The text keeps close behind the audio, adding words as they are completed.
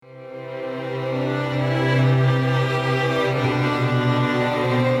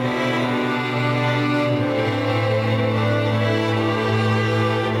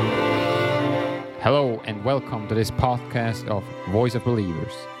and welcome to this podcast of Voice of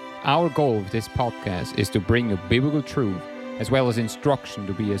Believers. Our goal of this podcast is to bring you biblical truth as well as instruction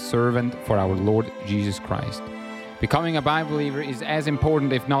to be a servant for our Lord Jesus Christ. Becoming a Bible believer is as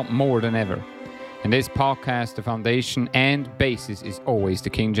important, if not more than ever. In this podcast, the foundation and basis is always the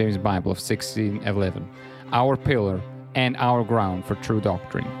King James Bible of 1611, our pillar and our ground for true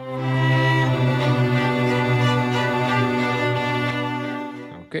doctrine.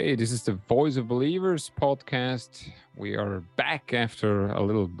 Okay, this is the Voice of Believers podcast. We are back after a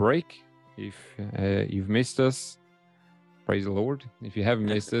little break. If you've missed us, praise the Lord. If you haven't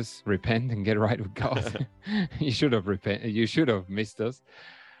missed us, repent and get right with God. You should have repented. You should have missed us.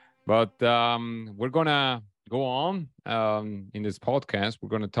 But we're gonna go on in this podcast. We're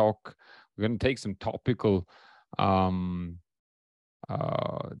gonna take some topical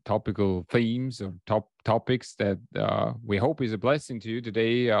themes or topics that we hope is a blessing to you.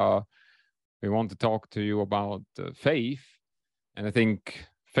 Today we want to talk to you about faith, and I think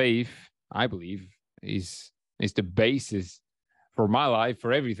faith, I believe, is the basis for my life,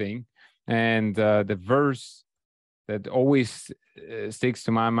 for everything. And the verse that always sticks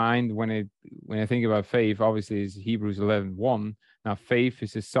to my mind when I think about faith, obviously, is Hebrews 11:1. Now, faith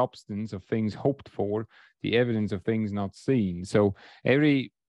is the substance of things hoped for, the evidence of things not seen. So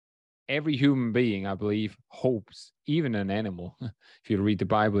every human being, I believe, hopes. Even an animal, if you read the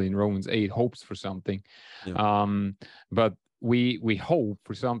Bible in Romans 8, hopes for something. Yeah. But we hope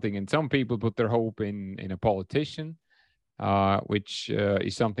for something, and some people put their hope in a politician, which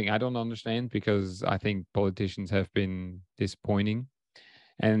is something I don't understand, because I think politicians have been disappointing.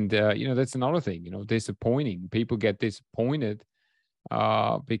 And that's another thing. Disappointing. People get disappointed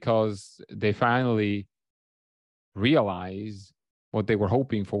because they finally realize what they were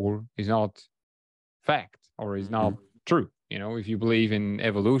hoping for is not fact, or is not true. If you believe in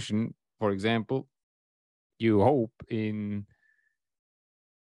evolution, for example, you hope in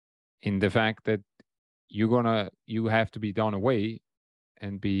the fact that you have to be done away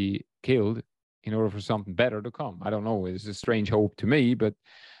and be killed in order for something better to come. I don't know. It's a strange hope to me, but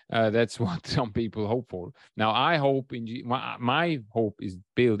that's what some people hope for. Now, I hope my hope is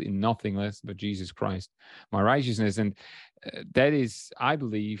built in nothing less but Jesus Christ, my righteousness. And that is, I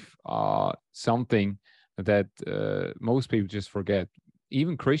believe, something that most people just forget,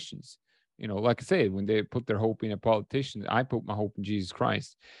 even Christians. Like I said, when they put their hope in a politician, I put my hope in Jesus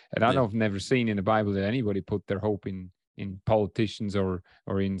Christ. And I've never seen in the Bible that anybody put their hope in politicians or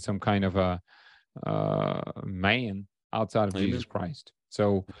in some kind of a man outside of Jesus Christ.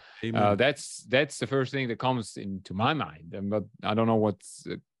 So that's the first thing that comes into my mind. But I don't know what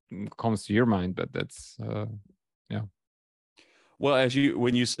comes to your mind, but that's yeah. Well,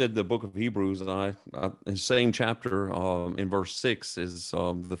 when you said the book of Hebrews, the same chapter in verse 6 is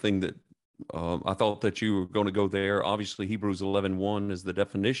the thing that I thought that you were going to go there. Obviously, Hebrews 11:1 is the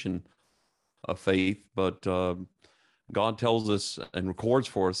definition of faith, but God tells us and records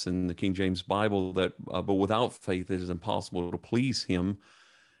for us in the King James Bible that but without faith it is impossible to please him.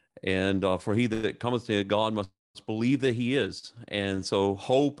 And for he that cometh to God must believe that he is. And so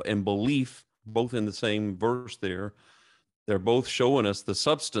hope and belief, both in the same verse there, they're both showing us the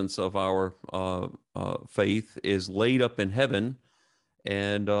substance of our faith is laid up in heaven.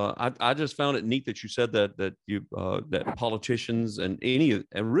 And I just found it neat that you said that politicians and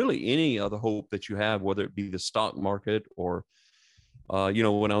really any other hope that you have, whether it be the stock market or,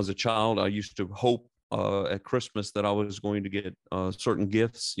 when I was a child, I used to hope at Christmas that I was going to get certain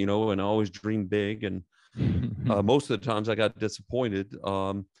gifts, and I always dreamed big. And most of the times I got disappointed.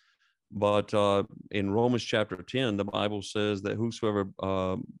 But in Romans chapter 10, the Bible says that whosoever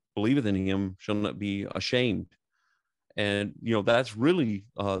believeth in him shall not be ashamed. And, that's really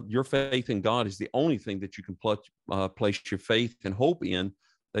your faith in God is the only thing that you can place your faith and hope in,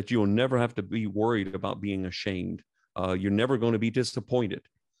 that you'll never have to be worried about being ashamed. You're never going to be disappointed.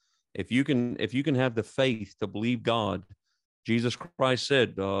 If you can have the faith to believe God, Jesus Christ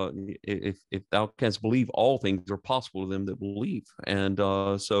said, if thou canst believe, all things are possible to them that believe. And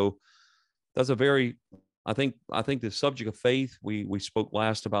so that's I think the subject of faith, we spoke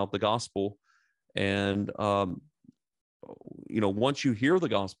last about the gospel. And once you hear the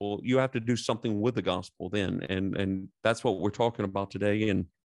gospel, you have to do something with the gospel then. And that's what we're talking about today. And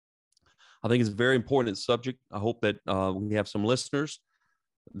I think it's a very important subject. I hope that we have some listeners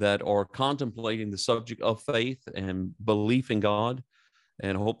that are contemplating the subject of faith and belief in God.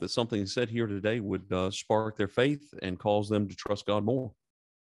 And I hope that something said here today would spark their faith and cause them to trust God more.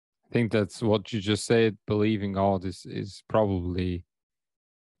 I think that's what you just said. Believing God is probably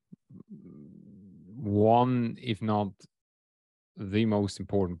one, if not the most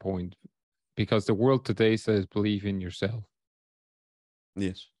important point because the world today says believe in yourself.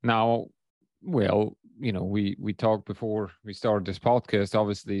 Yes. Now, well, we talked before we started this podcast.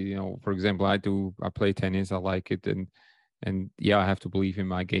 Obviously, for example, I play tennis, I like it, and yeah, I have to believe in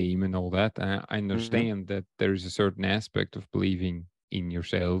my game and all that. I understand that there is a certain aspect of believing in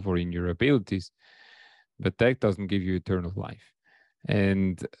yourself or in your abilities, but that doesn't give you eternal life.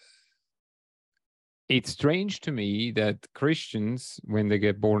 And it's strange to me that Christians, when they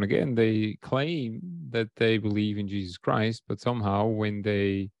get born again, they claim that they believe in Jesus Christ, but somehow when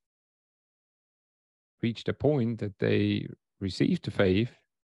they reach the point that they receive the faith,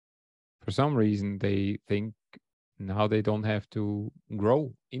 for some reason they think now they don't have to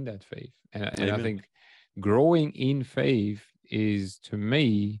grow in that faith. And I think growing in faith is, to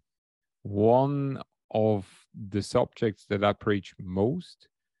me, one of the subjects that I preach most.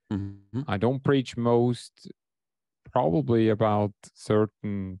 I don't preach most probably about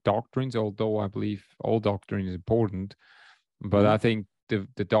certain doctrines, although I believe all doctrine is important. But I think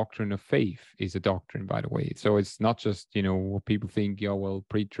the doctrine of faith is a doctrine, by the way. So it's not just, what people think, well,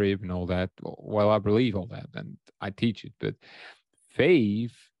 pre-trib and all that. Well, I believe all that and I teach it. But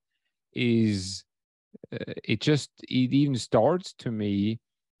faith is, it even starts to me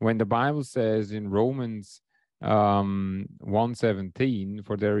when the Bible says in Romans 1:17,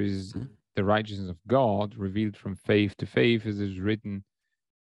 for there is the righteousness of God revealed from faith to faith, as is written,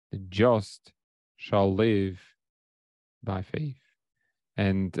 the just shall live by faith.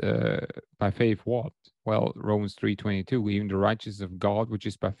 And by faith what? Well, Romans 3:22, even the righteousness of God, which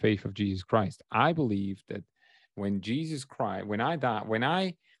is by faith of Jesus Christ. I believe that when Jesus Christ, when I died, when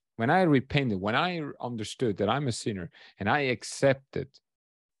I repented, when I understood that I'm a sinner and I accepted,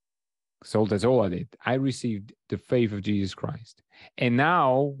 so that's all I did. I received the faith of Jesus Christ. And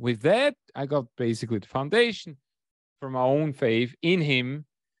now with that, I got basically the foundation for my own faith in him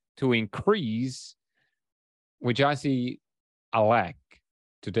to increase, which I see a lack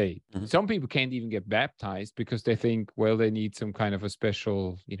today. Some people can't even get baptized because they think, well, they need some kind of a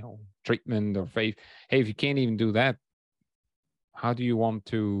special, treatment or faith. Hey, if you can't even do that, how do you want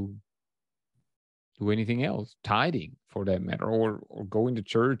to do anything else? Tithing, for that matter, or going to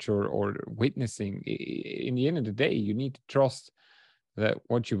church or witnessing. In the end of the day, you need to trust that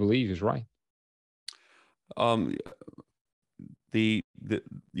what you believe is right.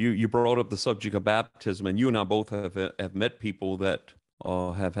 You brought up the subject of baptism, and you and I both have met people that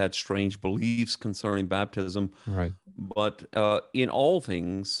have had strange beliefs concerning baptism. Right. But in all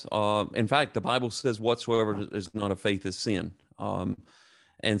things, in fact, the Bible says whatsoever is not of faith is sin.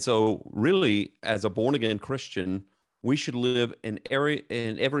 And so really, as a born-again Christian, we should live in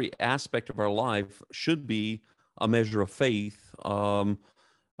every aspect of our life should be a measure of faith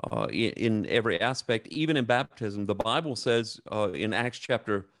in every aspect, even in baptism. The Bible says in Acts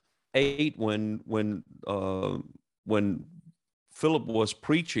chapter 8, when Philip was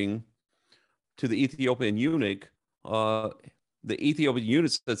preaching to the Ethiopian eunuch, the Ethiopian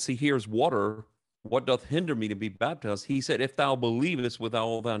eunuch said, "See, here's water. What doth hinder me to be baptized?" He said, "If thou believest with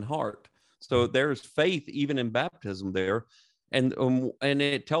all thine heart." So there's faith even in baptism there. And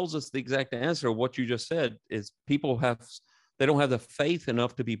it tells us the exact answer of what you just said is they don't have the faith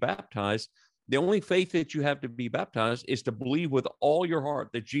enough to be baptized. The only faith that you have to be baptized is to believe with all your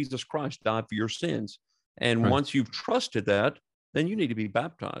heart that Jesus Christ died for your sins. And once you've trusted that, then you need to be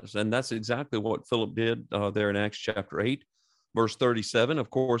baptized. And that's exactly what Philip did there in Acts chapter 8, verse 37.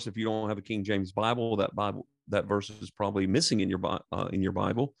 Of course, if you don't have a King James Bible, that verse is probably missing in your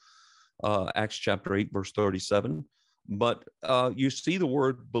Bible. Acts chapter 8, verse 37. But you see the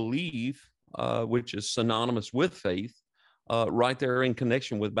word believe, which is synonymous with faith, right there in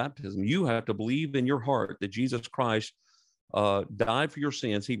connection with baptism. You have to believe in your heart that Jesus Christ died for your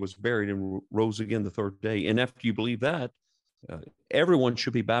sins. He was buried and rose again the third day. And after you believe that, everyone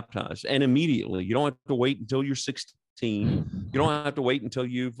should be baptized, and immediately. You don't have to wait until you're 16. You don't have to wait until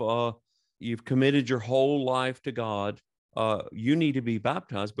you've committed your whole life to God. You need to be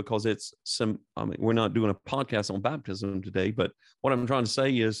baptized because we're not doing a podcast on baptism today, but what I'm trying to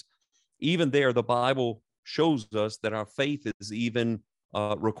say is, even there, the Bible shows us that our faith is even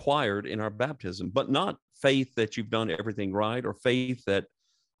required in our baptism, but not faith that you've done everything right, or faith that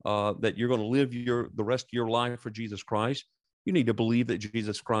you're going to live the rest of your life for Jesus Christ. You need to believe that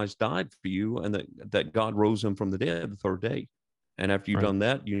Jesus Christ died for you and that God rose him from the dead the third day. And after you've done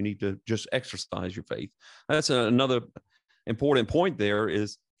that, you need to just exercise your faith. That's another important point there,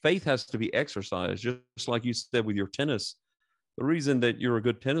 is faith has to be exercised, just like you said with your tennis. The reason that you're a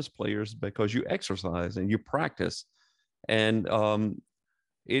good tennis player is because you exercise and you practice. And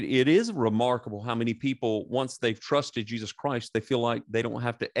it is remarkable how many people, once they've trusted Jesus Christ, they feel like they don't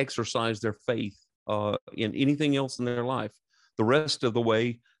have to exercise their faith in anything else in their life. The rest of the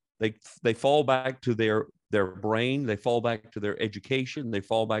way, they fall back to their brain, they fall back to their education, they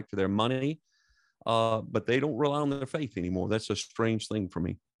fall back to their money, but they don't rely on their faith anymore. That's a strange thing for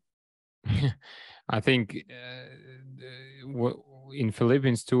me. I think in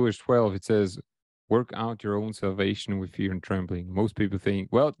Philippians 2:12 it says, "Work out your own salvation with fear and trembling." Most people think,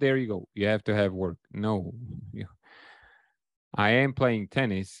 well, there you go, you have to have work. No, I am playing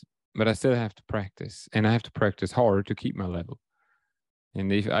tennis, but I still have to practice, and I have to practice hard to keep my level.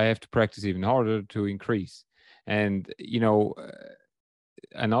 And if I have to practice even harder to increase. And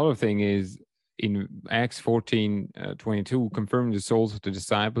another thing is in Acts 14:22, confirm the souls of the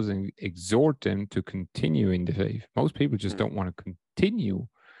disciples and exhort them to continue in the faith. Most people just don't want to continue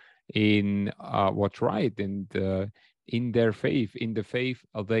in what's right and in their faith, in the faith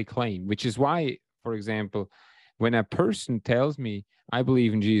they claim, which is why, for example, when a person tells me, I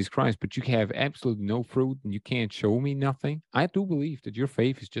believe in Jesus Christ, but you have absolutely no fruit and you can't show me nothing, I do believe that your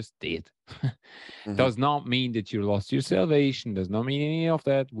faith is just dead. Does not mean that you lost your salvation, does not mean any of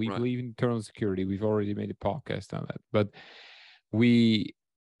that. We believe in eternal security. We've already made a podcast on that. But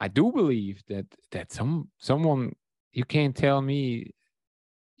I do believe that someone, you can't tell me,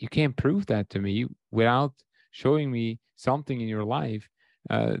 you can't prove that to me without showing me something in your life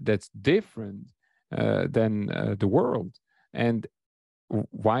that's different than the world. And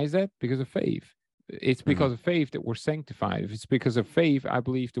why is that? Because of faith. It's because of faith that we're sanctified. If it's because of faith, I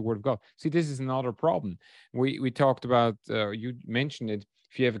believe the word of God. See, this is another problem. We talked about, you mentioned it,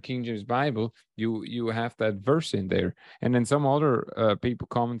 if you have a King James Bible, you have that verse in there. And then some other people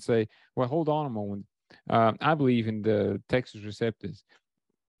come and say, well, hold on a moment. I believe in the Textus Receptus.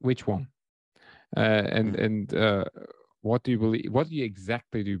 Which one? What do you believe? What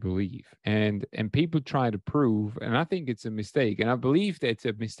exactly do you believe? And people try to prove, and I think it's a mistake, and I believe that it's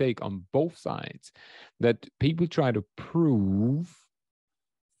a mistake on both sides, that people try to prove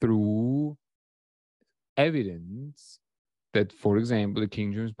through evidence that, for example, the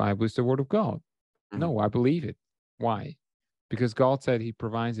King James Bible is the word of God. No, I believe it. Why? Because God said he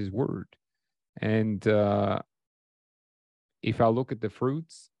provides his word. And if I look at the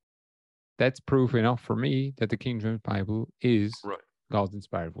fruits, that's proof enough for me that the King James Bible is God's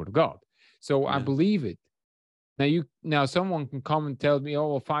inspired word of God. So I believe it. Now someone can come and tell me, oh,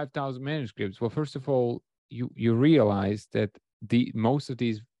 well, 5,000 manuscripts. Well, first of all, you realize that most of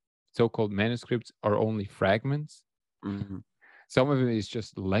these so-called manuscripts are only fragments. Some of it is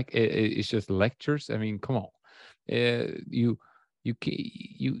just it's just lectures. I mean, come on.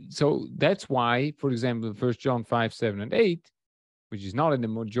 So that's why, for example, 1 John 5:7-8, which is not in the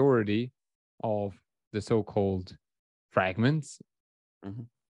majority of the so-called fragments,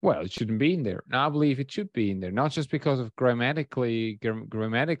 well, it shouldn't be in there. Now, I believe it should be in there, not just because of grammatically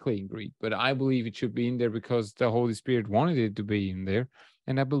in Greek, but I believe it should be in there because the Holy Spirit wanted it to be in there.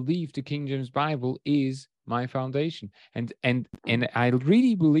 And I believe the King James Bible is my foundation. And I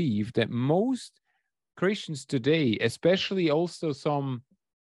really believe that most Christians today, especially also some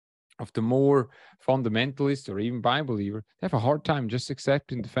of the more fundamentalists or even Bible believers, they have a hard time just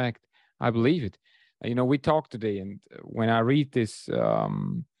accepting the fact, I believe it. We talked today, and when I read this,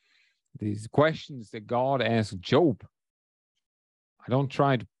 these questions that God asked Job, I don't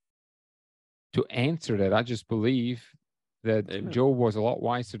try to answer that. I just believe that Amen. Job was a lot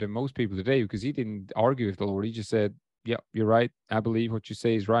wiser than most people today, because he didn't argue with the Lord. He just said, yeah, you're right. I believe what you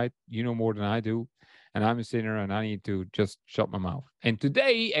say is right. You know more than I do. And I'm a sinner and I need to just shut my mouth. And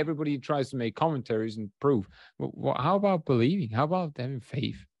today, everybody tries to make commentaries and prove. Well, how about believing? How about having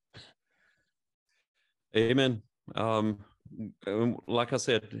faith? Amen. Like I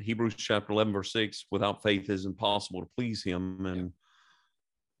said, Hebrews chapter 11, verse 6, without faith it is impossible to please him. And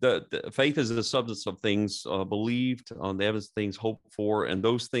the faith is the substance of things believed, on the evidence of things hoped for. And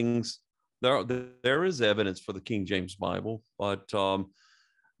those things, there is evidence for the King James Bible. But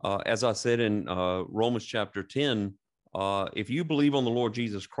as I said in Romans chapter 10, if you believe on the Lord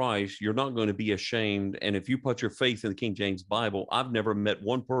Jesus Christ, you're not going to be ashamed. And if you put your faith in the King James Bible, I've never met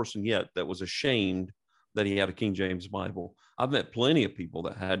one person yet that was ashamed that he had a King James Bible. I've met plenty of people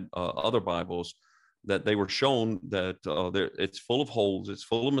that had other Bibles that they were shown that it's full of holes, it's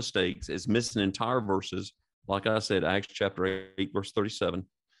full of mistakes, it's missing entire verses. Like I said, Acts chapter 8, verse 37.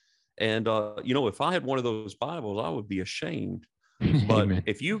 And, if I had one of those Bibles, I would be ashamed. But Amen.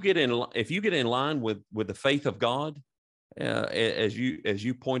 if you get in line with the faith of God, as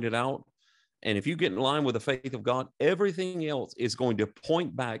you pointed out, and if you get in line with the faith of God, everything else is going to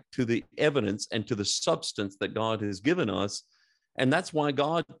point back to the evidence and to the substance that God has given us. And that's why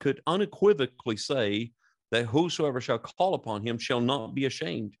God could unequivocally say that whosoever shall call upon him shall not be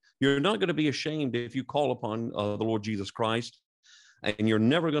ashamed. You're not going to be ashamed if you call upon the Lord Jesus Christ, and you're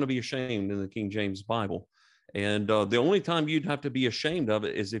never going to be ashamed in the King James Bible. And the only time you'd have to be ashamed of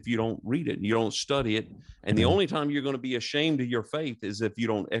it is if you don't read it, you don't study it. And the only time you're going to be ashamed of your faith is if you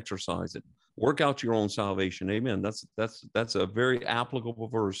don't exercise it. Work out your own salvation. Amen. That's a very applicable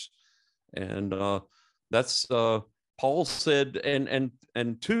verse. And that's Paul said, and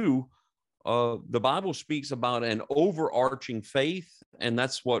two, the Bible speaks about an overarching faith, and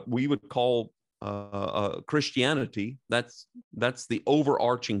that's what we would call Christianity. That's the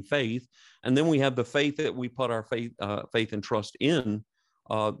overarching faith, and then we have the faith that we put our faith and trust in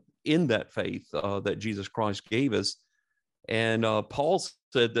that faith that Jesus Christ gave us. And Paul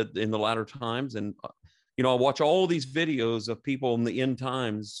said that in the latter times, and I watch all these videos of people in the end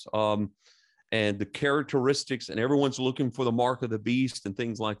times. And the characteristics, and everyone's looking for the mark of the beast and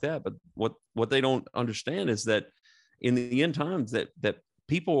things like that. But what they don't understand is that in the end times that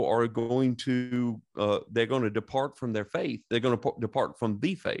people are going to they're going to depart from their faith. They're going to depart from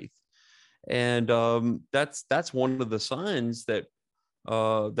the faith, and that's one of the signs that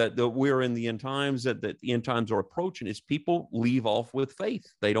that we're in the end times. That the end times are approaching. Is people leave off with faith.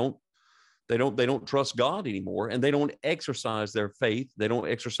 They don't trust God anymore, and they don't exercise their faith. They don't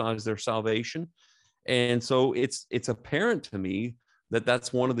exercise their salvation. And so it's apparent to me that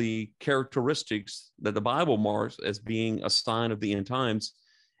that's one of the characteristics that the Bible marks as being a sign of the end times,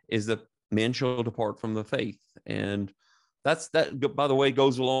 is that men shall depart from the faith. And that, by the way,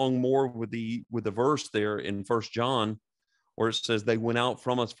 goes along more with the verse there in 1 John, where it says, they went out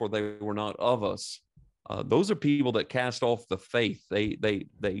from us, for they were not of us. Those are people that cast off the faith. They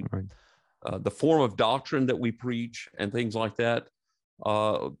right. The form of doctrine that we preach and things like that,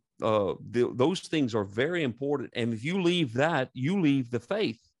 those things are very important. And if you leave that, you leave the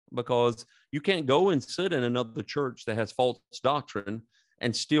faith, because you can't go and sit in another church that has false doctrine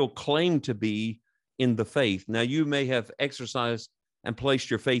and still claim to be in the faith. Now, you may have exercised and placed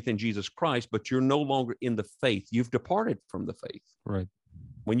your faith in Jesus Christ, but you're no longer in the faith. You've departed from the faith. Right.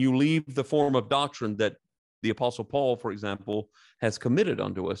 When you leave the form of doctrine that the Apostle Paul, for example, has committed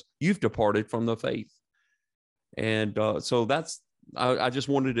unto us, you've departed from the faith. And so that's, I just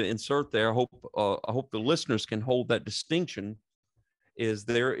wanted to insert there. I hope the listeners can hold that distinction. Is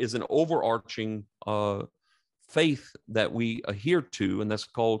there is an overarching faith that we adhere to, and that's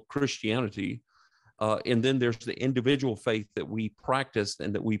called Christianity. And then there's the individual faith that we practice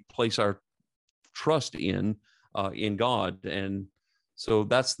and that we place our trust in God. And so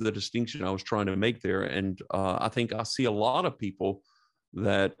that's the distinction I was trying to make there. And I think I see a lot of people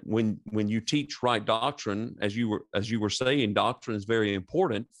that when you teach right doctrine, as you were saying, doctrine is very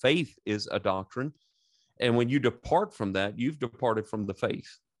important. Faith is a doctrine. And when you depart from that, you've departed from the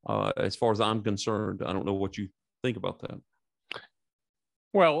faith. As far as I'm concerned, I don't know what you think about that.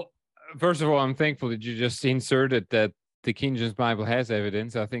 Well, first of all, I'm thankful that you just inserted that the King James Bible has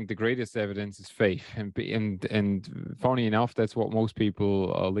evidence. I think the greatest evidence is faith, and funny enough, that's what most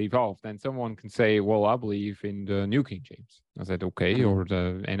people leave off. Then someone can say, "Well, I believe in the New King James." I said, "Okay," or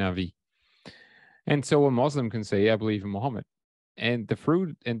the NIV. And so a Muslim can say, "I believe in Muhammad." And the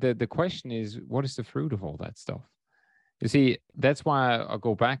fruit, and the question is, what is the fruit of all that stuff? You see, that's why I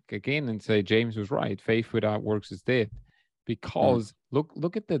go back again and say James was right. Faith without works is dead. Because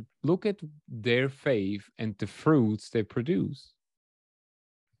look at their faith and the fruits they produce.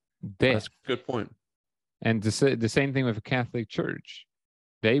 That's a good point. And the same thing with the Catholic Church.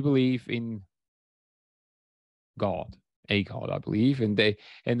 They believe in God, a God, I believe,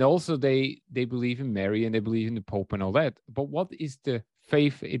 and also they believe in Mary, and they believe in the Pope and all that. But what is the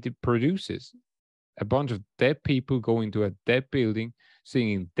faith it produces? A bunch of dead people going to a dead building,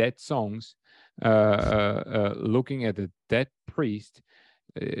 singing dead songs, looking at a dead priest,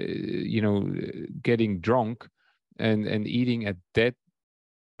 getting drunk and eating a dead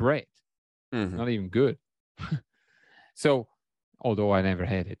bread. Not even good. So, although I never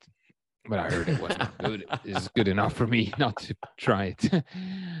had it, but I heard it was not good. It's good enough for me not to try it.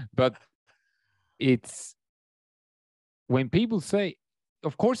 But it's when people say,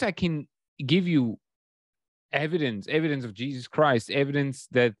 of course I can give you evidence of Jesus Christ, evidence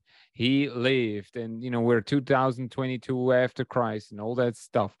that he lived, and we're 2022 after Christ and all that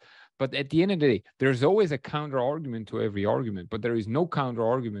stuff. But at the end of the day, there's always a counter argument to every argument, but there is no counter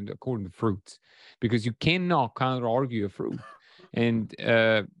argument according to fruits, because you cannot counter argue a fruit. And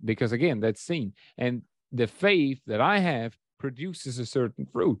because again, that's seen. And the faith that I have produces a certain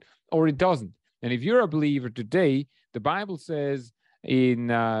fruit, or it doesn't. And if you're a believer today, the Bible says in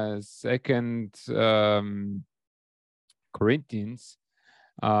come Corinthians,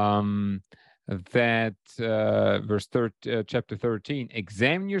 that chapter 13,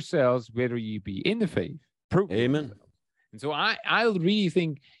 examine yourselves whether you be in the faith. Prove Amen. yourselves. And so I really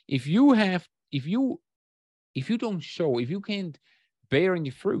think if you don't show, if you can't bear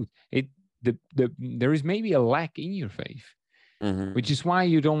any fruit, there is maybe a lack in your faith, which is why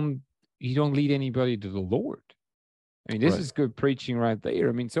you don't lead anybody to the Lord. I mean, this is good preaching right there.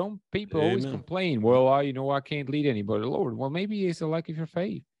 I mean, some people always complain, well, I can't lead anybody to the Lord. Well, maybe it's a lack of your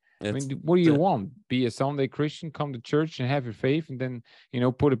faith. I mean, what do you want? Be a Sunday Christian, come to church and have your faith, and then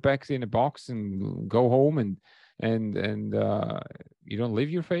put it back in a box and go home, and you don't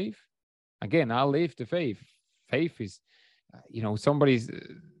live your faith. Again, I live the faith. Faith is, somebody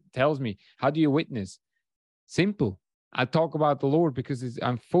tells me, how do you witness? Simple. I talk about the Lord because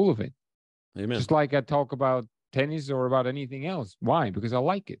I'm full of it. Amen. Just like I talk about tennis or about anything else. Why? Because I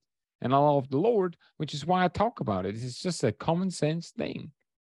like it. And I love the Lord, which is why I talk about it. It's just a common sense thing.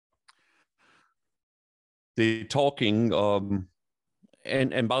 The talking,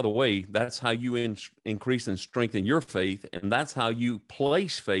 and by the way, that's how you increase and strengthen your faith, and that's how you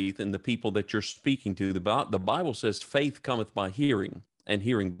place faith in the people that you're speaking to. The Bible says faith cometh by hearing, and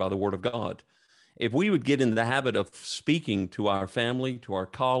hearing by the word of God. If we would get in the habit of speaking to our family, to our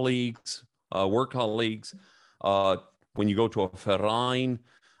colleagues, work colleagues, when you go to a verein,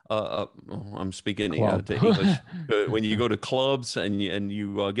 I'm speaking to English, when you go to clubs and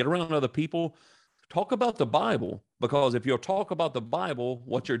you get around other people, talk about the Bible, because if you'll talk about the Bible,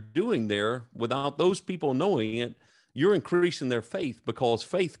 what you're doing there, without those people knowing it, you're increasing their faith, because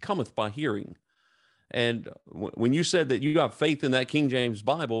faith cometh by hearing. And when you said that you got faith in that King James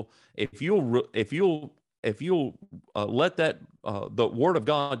Bible, if you'll let that the Word of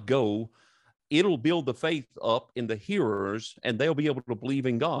God go, it'll build the faith up in the hearers, and they'll be able to believe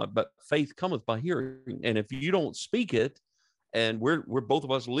in God. But faith cometh by hearing, and if you don't speak it, and we're both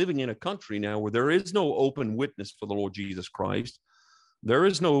of us living in a country now where there is no open witness for the Lord Jesus Christ, there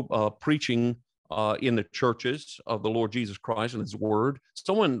is no preaching in the churches of the Lord Jesus Christ and His Word.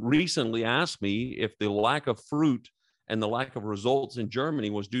 Someone recently asked me if the lack of fruit and the lack of results in Germany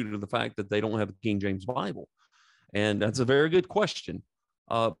was due to the fact that they don't have the King James Bible. And that's a very good question.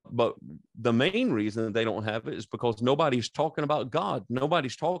 But the main reason that they don't have it is because nobody's talking about God.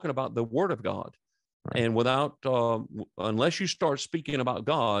 Nobody's talking about the Word of God. Right. And unless you start speaking about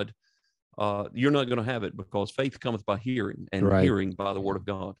God, you're not going to have it, because faith cometh by hearing, and hearing by the Word of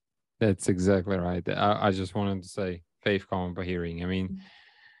God. That's exactly right. I just wanted to say faith cometh by hearing. I mean,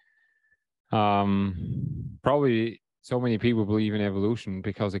 probably so many people believe in evolution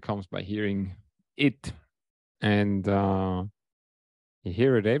because it comes by hearing it, and you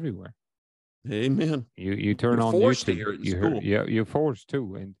hear it everywhere. Amen. You turn on forced YouTube, to hear it in school. You're forced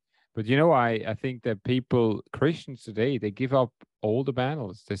to. But I think that Christians today, they give up all the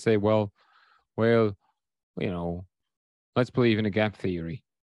battles. They say, well, let's believe in a gap theory.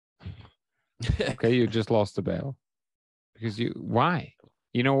 Okay, you just lost the battle. Because why?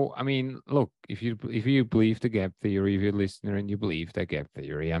 I mean, look, if you believe the gap theory, if you're a listener and you believe that gap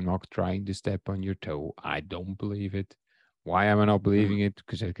theory, I'm not trying to step on your toe. I don't believe it. Why am I not believing it?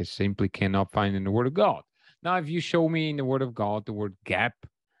 Because I simply cannot find in the Word of God. Now, if you show me in the Word of God the word gap,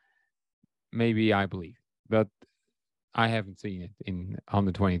 maybe I believe, but I haven't seen it in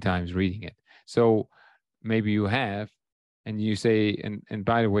 120 times reading it. So maybe you have, and you say, and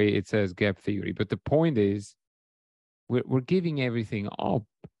by the way, it says gap theory. But the point is, we're giving everything up,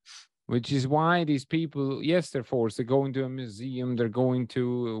 which is why these people, yes, they're forced. They're going to a museum, they're going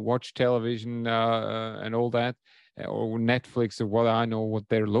to watch television and all that, or Netflix, or what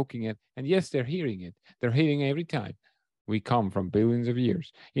they're looking at. And yes, they're hearing it. They're hearing every time. We come from billions of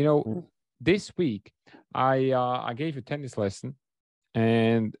years. This week, I gave a tennis lesson,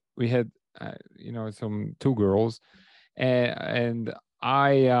 and we had two girls, and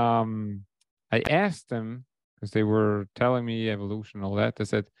I asked them, because they were telling me evolution and all that. I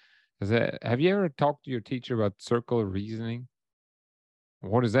said, have you ever talked to your teacher about circular reasoning?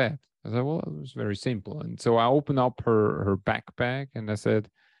 What is that? I said, well, it was very simple. And so I opened up her backpack, and I said,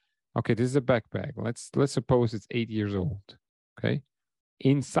 okay, this is a backpack. Let's suppose it's 8 years old. Okay.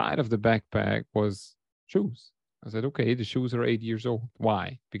 Inside of the backpack was shoes. I said, okay, the shoes are 8 years old.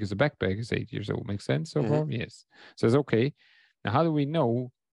 Why? Because the backpack is 8 years old. Makes sense so far? Yes. Says, okay. Now, how do we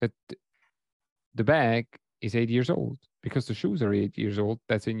know that the bag is 8 years old? Because the shoes are 8 years old.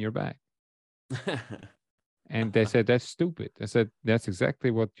 That's in your bag. And they said, that's stupid. I said, that's exactly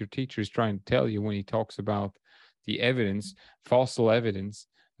what your teacher is trying to tell you when he talks about the evidence, fossil evidence,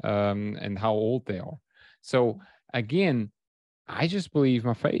 and how old they are. So again, I just believe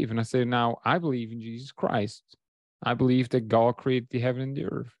my faith. And I say, now I believe in Jesus Christ. I believe that God created the heaven and the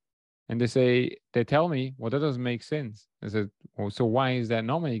earth. And they tell me, well, that doesn't make sense. I said, well, so why is that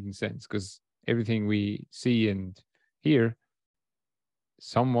not making sense? Because everything we see and hear,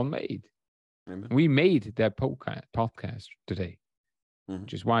 someone made. Amen. We made that podcast today, Mhm.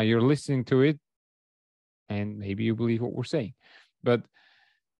 which is why you're listening to it. And maybe you believe what we're saying. But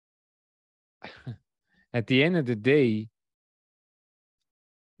at the end of the day,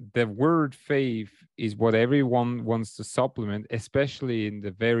 the word faith is what everyone wants to supplement, especially in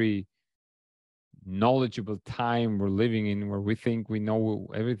the very knowledgeable time we're living in, where we think we know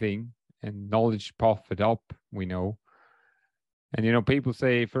everything and knowledge puff it up, we know. And people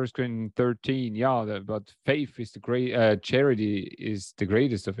say 1 Corinthians 13, but faith is the great, charity is the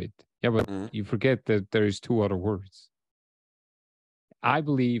greatest of it. Yeah, but you forget that there is two other words. I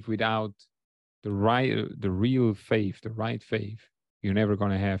believe without the real faith, the right faith, you're never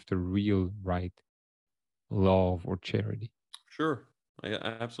going to have the real right love or charity. Sure.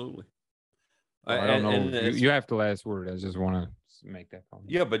 Absolutely. I don't know. You have the last word. I just want to make that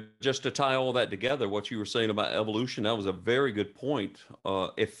comment. Yeah, but just to tie all that together, what you were saying about evolution, that was a very good point.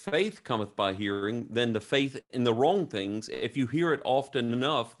 If faith cometh by hearing, then the faith in the wrong things, if you hear it often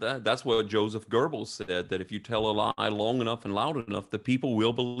enough, that's what Joseph Goebbels said, that if you tell a lie long enough and loud enough, the people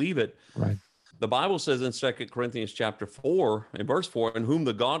will believe it. Right. The Bible says in 2 Corinthians chapter 4, in verse 4, in whom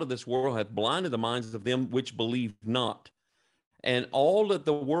the God of this world hath blinded the minds of them which believe not. And all that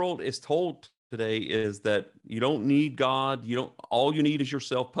the world is told today is that you don't need God. All you need is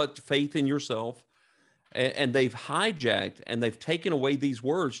yourself. Put faith in yourself. And they've hijacked and they've taken away these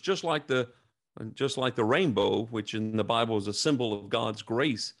words, just like the rainbow, which in the Bible is a symbol of God's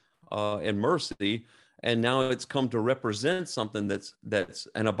grace and mercy. And now it's come to represent something that's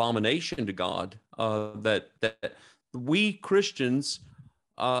an abomination to God. That we Christians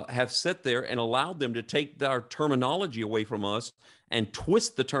have sat there and allowed them to take our terminology away from us and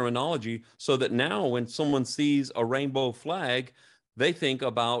twist the terminology so that now when someone sees a rainbow flag, they think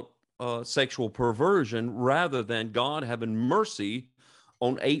about sexual perversion rather than God having mercy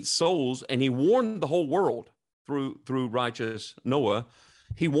on 8 souls. And he warned the whole world through righteous Noah.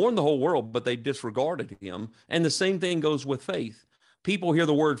 He warned the whole world, but they disregarded him. And the same thing goes with faith. People hear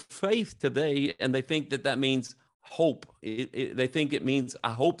the word faith today and they think that means hope. They think it means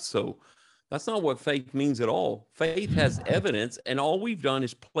I hope so. That's not what faith means at all. Faith has evidence, and all we've done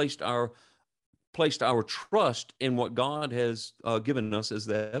is placed our trust in what God has given us as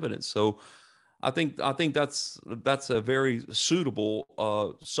the evidence. So I think that's a very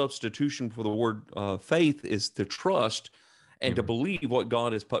suitable substitution for the word faith, is to trust and to believe what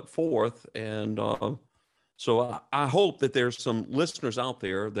God has put forth. And so I hope that there's some listeners out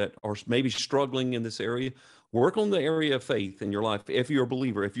there that are maybe struggling in this area. Work on the area of faith in your life. If you're a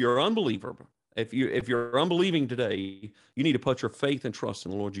believer, if you're an unbeliever, if you're unbelieving today, you need to put your faith and trust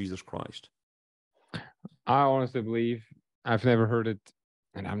in the Lord Jesus Christ. I honestly believe, I've never heard it,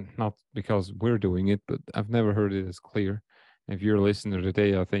 and I'm not because we're doing it, but I've never heard it as clear. If you're a listener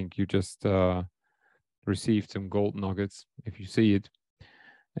today, I think you just received some gold nuggets if you see it.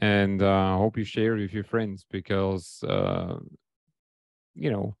 And I hope you share it with your friends, because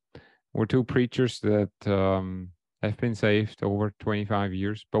we're two preachers that have been saved over 25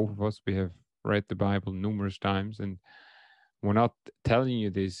 years. Both of us, we have read the Bible numerous times, and we're not telling you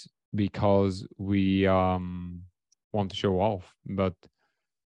this because we want to show off. But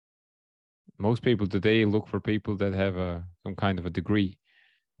most people today look for people that have some kind of a degree.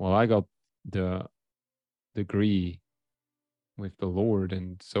 Well, I got the degree with the Lord,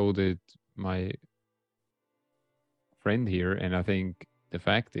 and so did my friend here. And I think the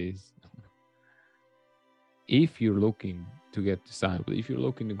fact is, if you're looking to get discipled, if you're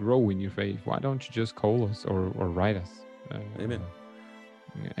looking to grow in your faith, why don't you just call us or write us? Amen.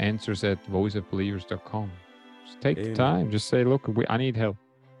 Answers@voiceofbelievers.com. Just take the time. Just say, look, I need help.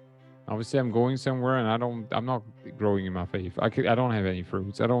 Obviously, I'm going somewhere, and I'm not growing in my faith. I don't have any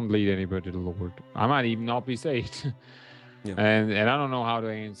fruits. I don't lead anybody to the Lord. I might even not be saved. Yeah. And I don't know how to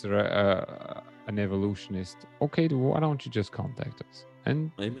answer an evolutionist. Okay, why don't you just contact us?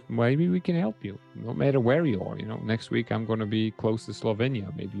 And maybe we can help you, no matter where you are. Next week I'm going to be close to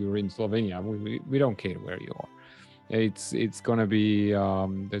Slovenia. Maybe you're in Slovenia. We don't care where you are. It's going to be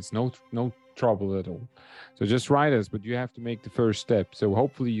there's no trouble at all. So just write us, but you have to make the first step. So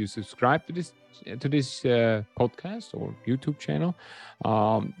hopefully you subscribe to this podcast or YouTube channel.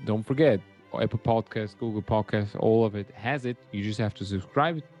 Don't forget, Apple Podcasts, Google Podcasts, all of it has it. You just have to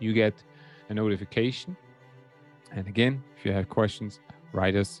subscribe. You get a notification. And again, if you have questions,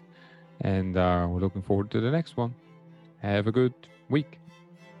 write us. And we're looking forward to the next one. Have a good week.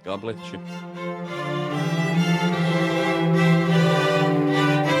 God bless you.